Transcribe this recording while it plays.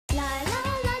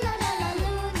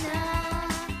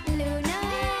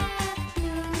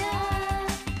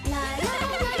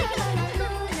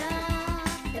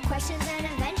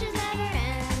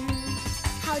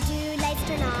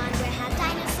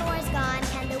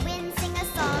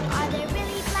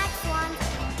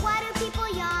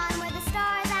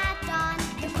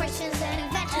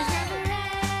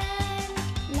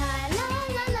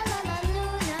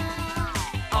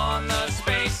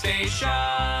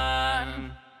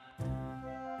station.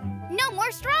 No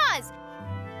more straws!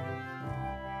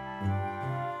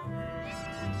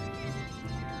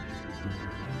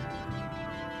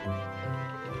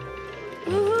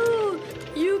 Woohoo!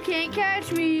 You can't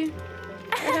catch me.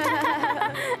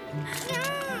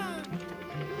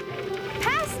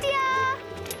 Pastia!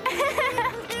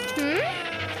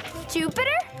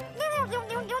 Jupiter?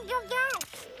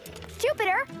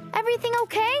 Jupiter, everything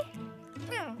okay?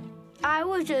 I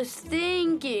was just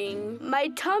thinking, my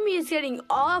tummy is getting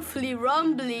awfully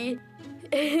rumbly.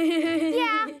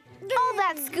 Yeah, all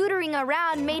that scootering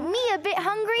around made me a bit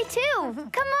hungry too.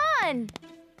 Come on.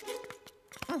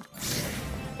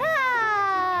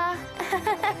 Ah.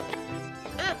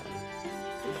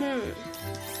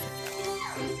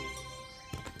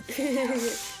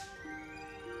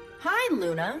 Hi,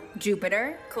 Luna,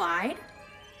 Jupiter, Clyde.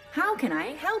 How can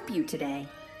I help you today?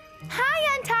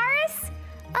 Hi, Antares.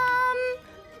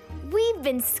 We've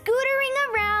been scootering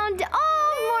around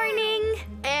all morning.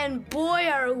 And boy,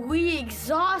 are we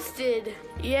exhausted.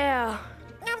 Yeah.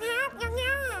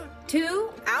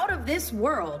 2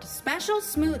 out-of-this-world special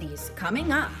smoothies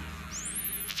coming up.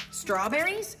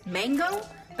 Strawberries, mango,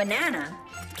 banana,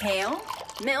 kale,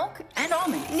 milk, and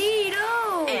almonds.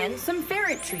 Neato! And some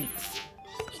ferret treats.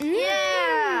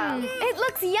 Yeah! It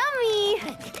looks yummy.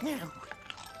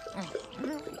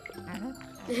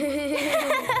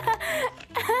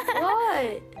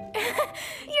 What?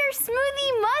 Your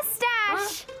smoothie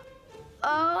mustache.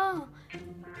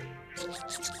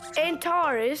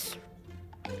 Antares,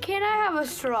 can I have a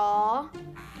straw?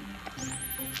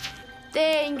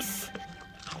 Thanks.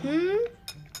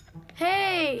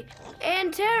 Hey,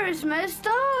 Antares messed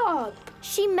up.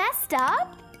 She messed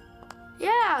up?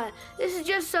 Yeah, this is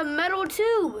just a metal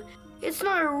tube. It's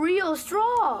not a real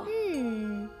straw.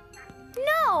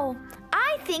 No,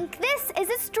 I think this is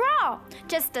a straw.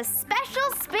 Just a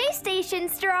special space station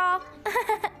straw.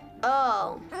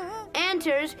 Oh.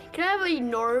 Antares, can I have a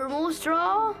normal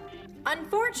straw?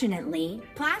 Unfortunately,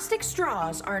 plastic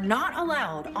straws are not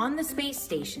allowed on the space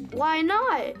station. Why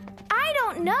not? I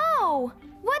don't know.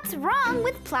 What's wrong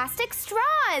with plastic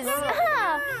straws?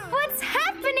 What's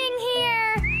happening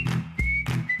here?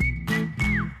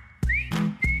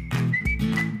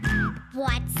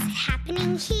 What's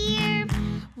happening here?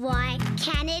 What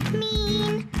can it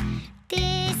mean?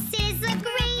 This is the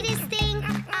greatest thing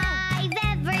I've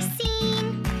ever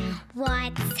seen.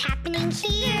 What's happening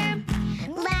here?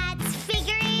 Let's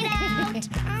figure it out.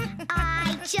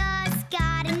 I just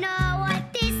gotta know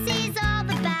what this is all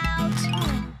about.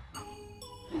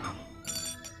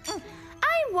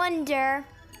 I wonder,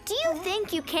 do you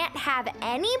think you can't have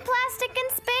any plastic in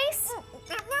space?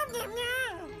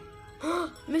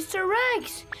 Mr.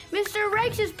 Rex! Mr.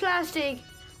 Rex is plastic.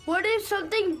 What if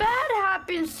something bad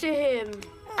happens to him?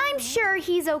 I'm sure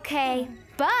he's okay,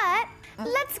 but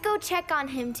let's go check on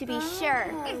him to be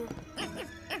sure.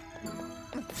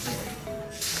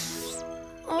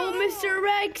 Oh, Mr.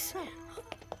 Rex!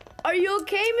 Are you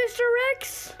okay, Mr.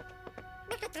 Rex?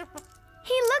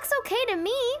 He looks okay to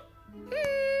me.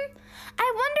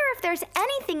 I wonder if there's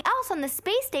anything else on the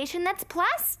space station that's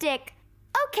plastic.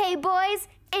 Okay, boys,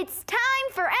 it's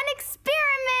time for an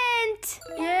experiment!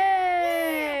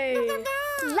 Yay!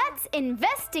 Let's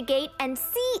investigate and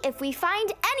see if we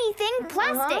find anything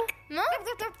plastic.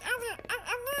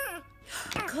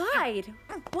 Clyde,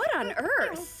 what on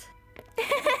earth?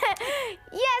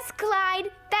 Yes,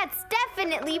 Clyde, that's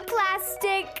definitely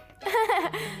plastic.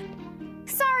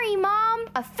 Sorry, Mom.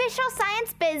 Official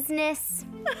science business.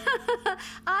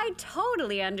 I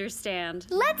totally understand.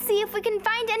 Let's see if we can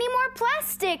find any more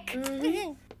plastic.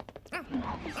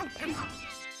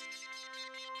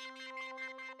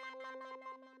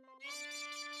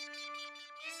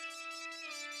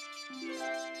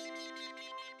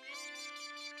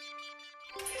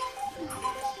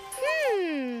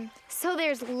 So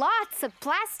there's lots of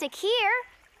plastic here.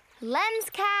 Lens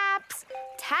caps,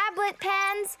 tablet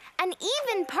pens, and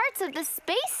even parts of the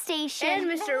space station. And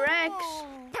Mr. Rex.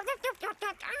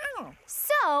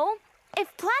 So,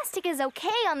 if plastic is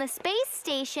okay on the space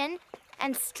station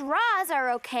and straws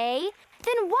are okay,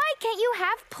 then why can't you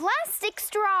have plastic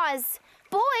straws?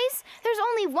 Boys, there's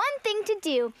only one thing to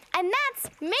do, and that's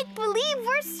make believe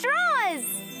we're straws.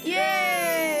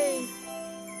 Yay!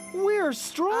 We're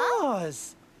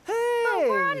straws. Hey! But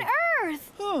we're on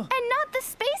Earth, and not the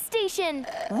space station.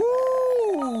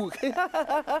 Woo!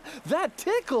 That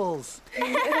tickles.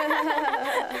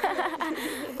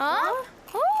 Huh?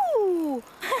 Ooh!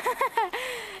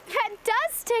 That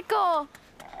does tickle.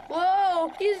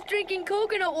 Whoa, he's drinking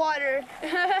coconut water.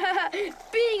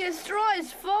 Being a straw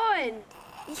is fun.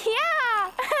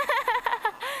 Yeah!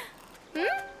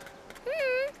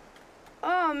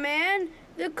 Oh, man,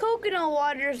 the coconut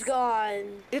water's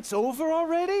gone. It's over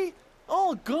already?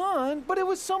 All gone, but it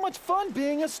was so much fun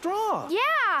being a straw.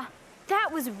 Yeah, that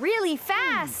was really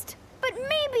fast. But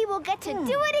maybe we'll get to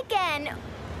do it again.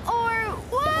 Or,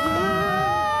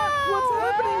 whoa! What's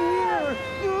happening here?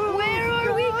 Where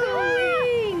are we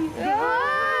going?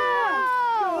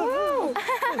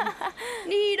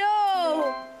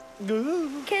 Neato!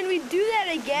 Can we do that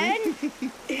again?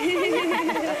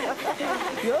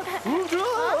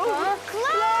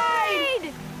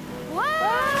 Clyde! Whoa!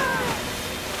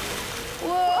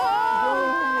 Whoa!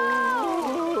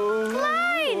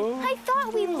 Clyde! I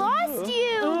thought we lost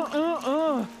you.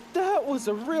 That was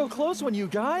a real close one, you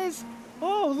guys.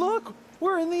 Oh, look,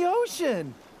 we're in the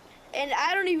ocean. And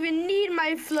I don't even need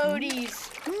my floaties.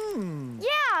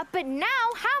 Yeah, but now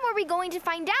how are we going to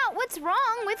find out what's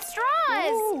wrong with straws?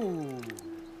 Ooh.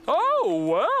 Oh,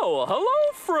 well,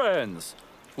 hello, friends.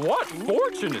 What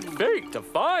fortunate fate to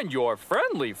find your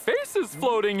friendly faces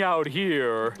floating out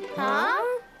here. Huh?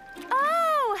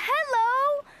 Oh,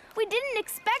 hello. We didn't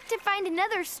expect to find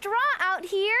another straw out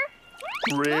here.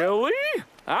 Really?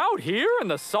 Out here in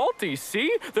the salty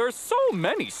sea, there's so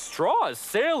many straws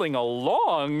sailing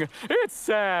along. It's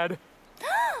sad.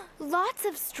 Lots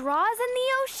of straws in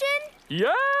the ocean?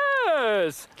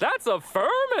 Yes, that's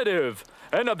affirmative.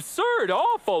 An absurd,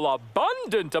 awful,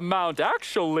 abundant amount,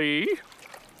 actually.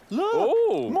 Look,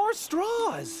 Oh. more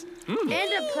straws. And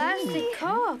a plastic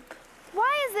cup.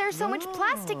 Why is there so much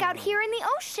plastic out here in the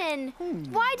ocean?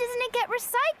 Why doesn't it get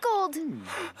recycled?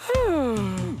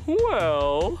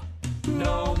 Well,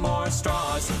 No more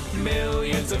straws.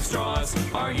 Millions of straws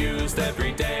are used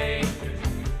every day.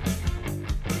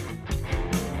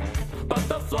 But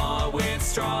the flaw with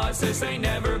straws is they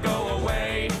never go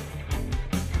away.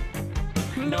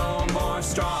 No more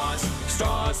straws.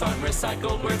 Straws aren't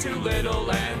recycled. We're too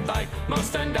little and light.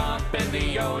 Most end up in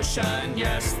the ocean.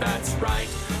 Yes, that's right.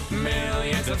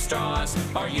 Millions of straws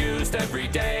are used every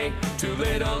day. Too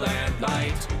little and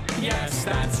light. Yes,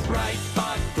 that's right.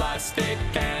 But plastic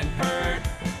can hurt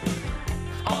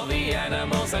all the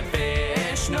animals and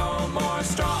fish. No more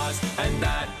straws. And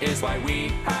that is why we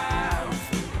have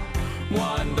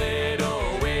one little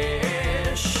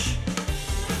wish.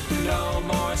 No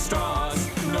more straws.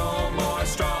 No more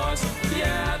straws.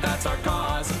 Yeah, that's our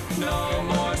cause. No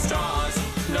more straws.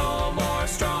 No more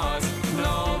straws.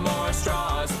 No more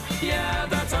straws. Yeah,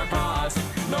 that's our cause.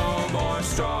 No more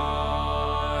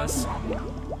straws.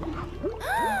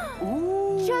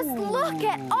 Just look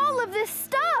at all of this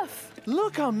stuff.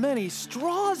 Look how many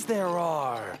straws there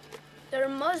are. There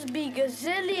must be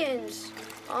gazillions.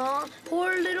 Aw,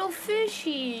 poor little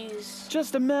fishies.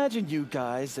 Just imagine, you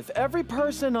guys, if every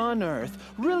person on Earth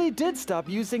really did stop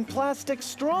using plastic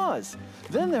straws.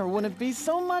 Then there wouldn't be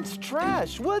so much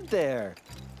trash, would there?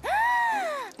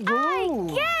 I Ooh.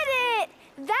 get it.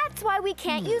 That's why we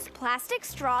can't use plastic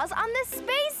straws on the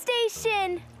space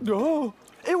station. Oh,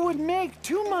 it would make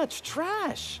too much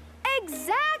trash.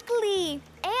 Exactly.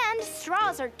 And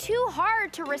straws are too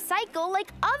hard to recycle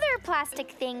like other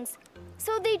plastic things.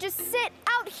 So they just sit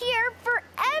out here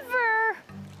forever.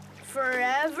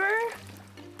 Forever?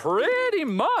 pretty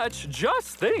much.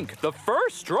 Just think, the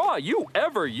first straw you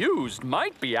ever used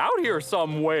might be out here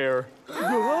somewhere.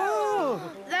 Whoa!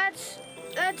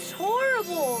 That's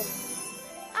horrible.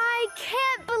 I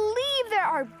can't believe there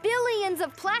are billions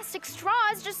of plastic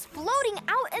straws just floating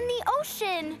out in the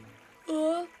ocean.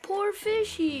 Poor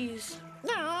fishies.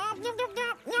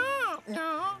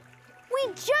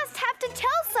 We just have to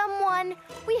tell someone.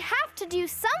 We have to do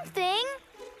something.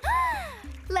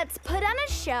 Let's put on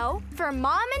a show for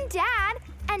Mom and Dad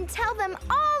and tell them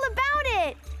all about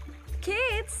it.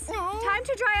 Kids, time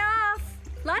to dry off.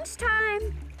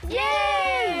 Lunchtime.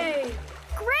 Yay!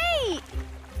 Great!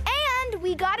 And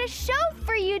we got a show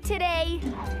for you today.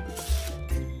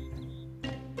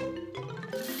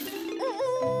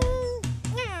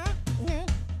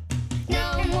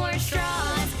 No more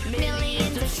straws.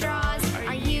 Millions of straws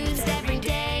are used every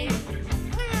day.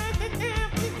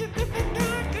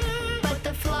 But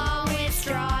the flaw with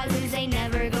straws is they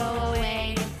never go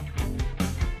away.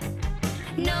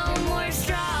 No more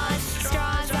straws.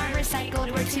 Straws aren't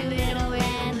recycled. We're too little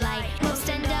and light. Most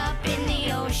end up in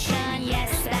the ocean.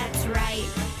 Yes, that's right.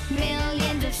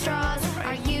 Millions of straws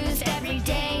are used every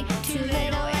day. Too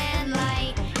little and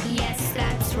light. Yes,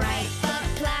 that's right. But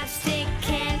plastic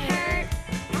can hurt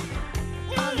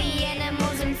all the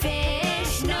animals and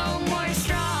fish. No more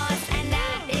straws, and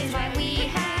that is why we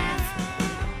have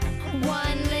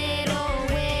one little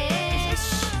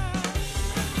wish.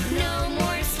 No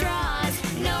more straws,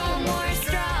 no more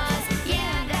straws.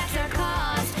 Yeah, that's our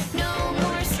cause. No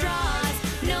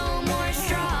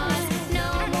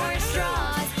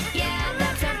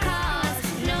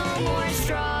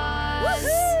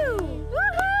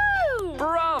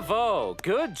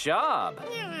Good job.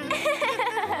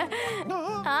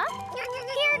 Huh?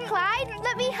 Here, Clyde,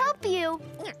 let me help you.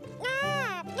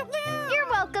 You're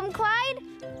welcome, Clyde.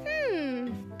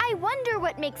 I wonder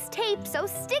what makes tape so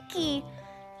sticky.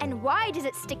 And why does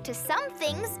it stick to some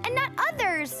things and not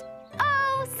others?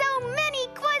 Oh, so many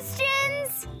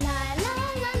questions! La la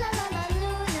la la la la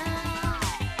Luna.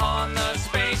 On the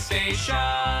space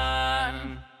station.